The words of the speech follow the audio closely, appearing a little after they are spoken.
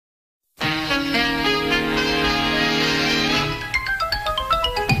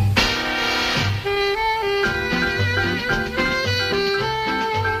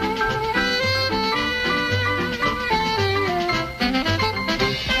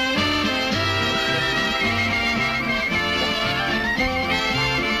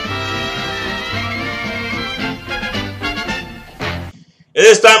It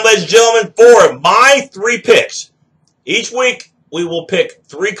is time, ladies and gentlemen, for my 3 picks. Each week, we will pick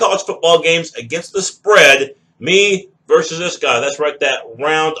 3 college football games against the spread. Me versus this guy. That's right, that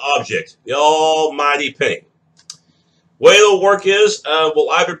round object. The almighty penny. The way it'll work is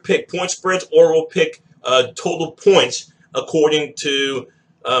we'll either pick point spreads or we'll pick total points according to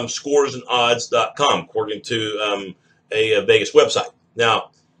scoresandodds.com, according to a Vegas website.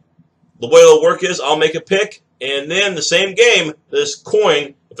 Now, the way it'll work is I'll make a pick, and then the same game, this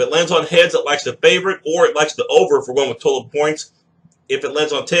coin, if it lands on heads, it likes the favorite, or it likes the over if we're going with total points. If it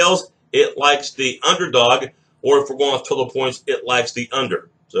lands on tails, it likes the underdog, or if we're going with total points, it likes the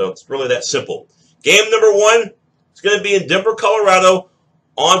under. So it's really that simple. Game number 1, it's going to be in Denver, Colorado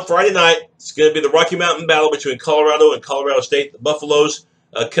on Friday night. It's going to be the Rocky Mountain Battle between Colorado and Colorado State. The Buffaloes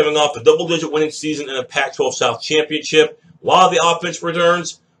coming off a double-digit winning season in a Pac-12 South Championship. A lot of the offense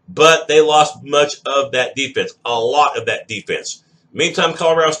returns, but they lost much of that defense, a lot of that defense. Meantime,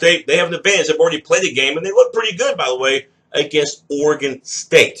 Colorado State, they have an advantage. They've already played a game, and they look pretty good, by the way, against Oregon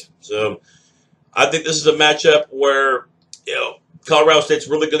State. So I think this is a matchup where, Colorado State's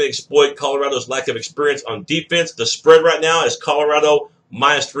really going to exploit Colorado's lack of experience on defense. The spread right now is Colorado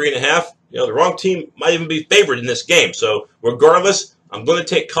minus 3.5. The wrong team might even be favored in this game. So regardless, I'm going to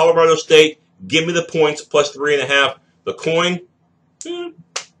take Colorado State. Give me the points plus 3.5. The coin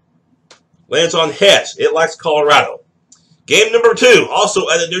lands on heads. It likes Colorado. Game number 2, also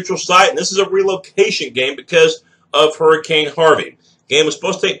at a neutral site, and this is a relocation game because of Hurricane Harvey. Game was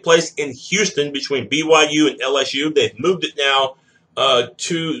supposed to take place in Houston between B.Y.U. and L.S.U. They've moved it now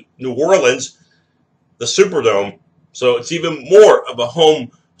to New Orleans, the Superdome, so it's even more of a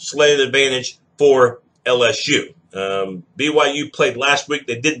home slated advantage for L.S.U. B.Y.U. played last week.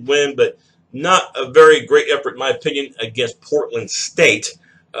 They did win, but not a very great effort, in my opinion, against Portland State,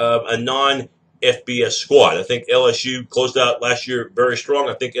 a non-FBS squad. I think L.S.U. closed out last year very strong.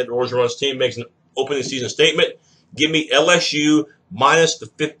 I think Ed Orgeron's team makes an opening season statement. Give me L.S.U. minus the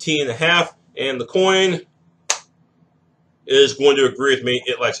 15.5, and the coin is going to agree with me.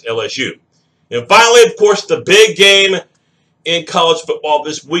 It likes LSU. And finally, of course, the big game in college football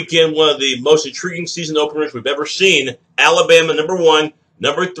this weekend, one of the most intriguing season openers we've ever seen. Alabama, number 1.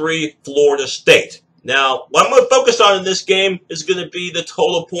 Number 3, Florida State. Now, what I'm going to focus on in this game is going to be the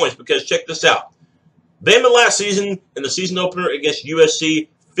total points, because check this out. Bama last season in the season opener against USC,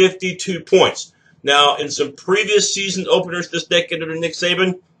 52 points. Now, in some previous season openers this decade under Nick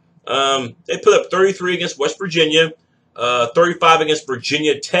Saban, they put up 33 against West Virginia, 35 against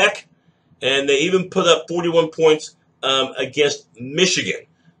Virginia Tech, and they even put up 41 points against Michigan.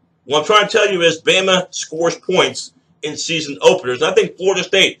 What I'm trying to tell you is Bama scores points in season openers. And I think Florida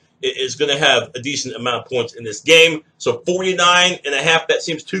State is going to have a decent amount of points in this game. So 49.5, that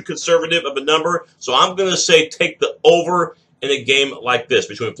seems too conservative of a number. So I'm going to say take the over in a game like this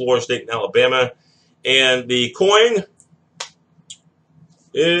between Florida State and Alabama. And the coin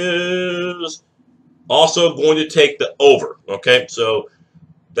is also going to take the over. Okay, so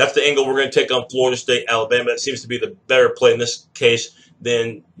that's the angle we're going to take on Florida State, Alabama. That seems to be the better play in this case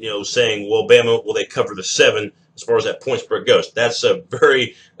than, saying, well, Bama, will they cover the 7 as far as that point spread goes? That's a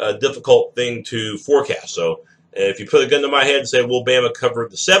very difficult thing to forecast. So if you put a gun to my head and say, will Bama cover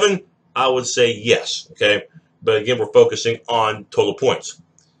the 7? I would say yes, okay? But again, we're focusing on total points.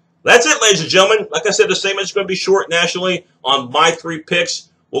 That's it, ladies and gentlemen. Like I said, the segment is going to be short nationally on my 3 picks.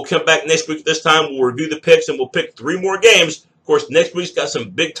 We'll come back next week. This time we'll review the picks and we'll pick 3 more games. Of course, next week's got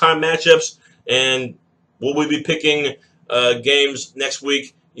some big-time matchups, and will we be picking games next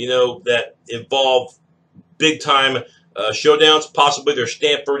week, that involve big-time showdowns? Possibly there's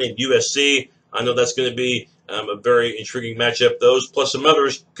Stanford and USC. I know that's going to be a very intriguing matchup. Those, plus some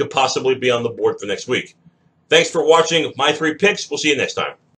others, could possibly be on the board for next week. Thanks for watching my 3 picks. We'll see you next time.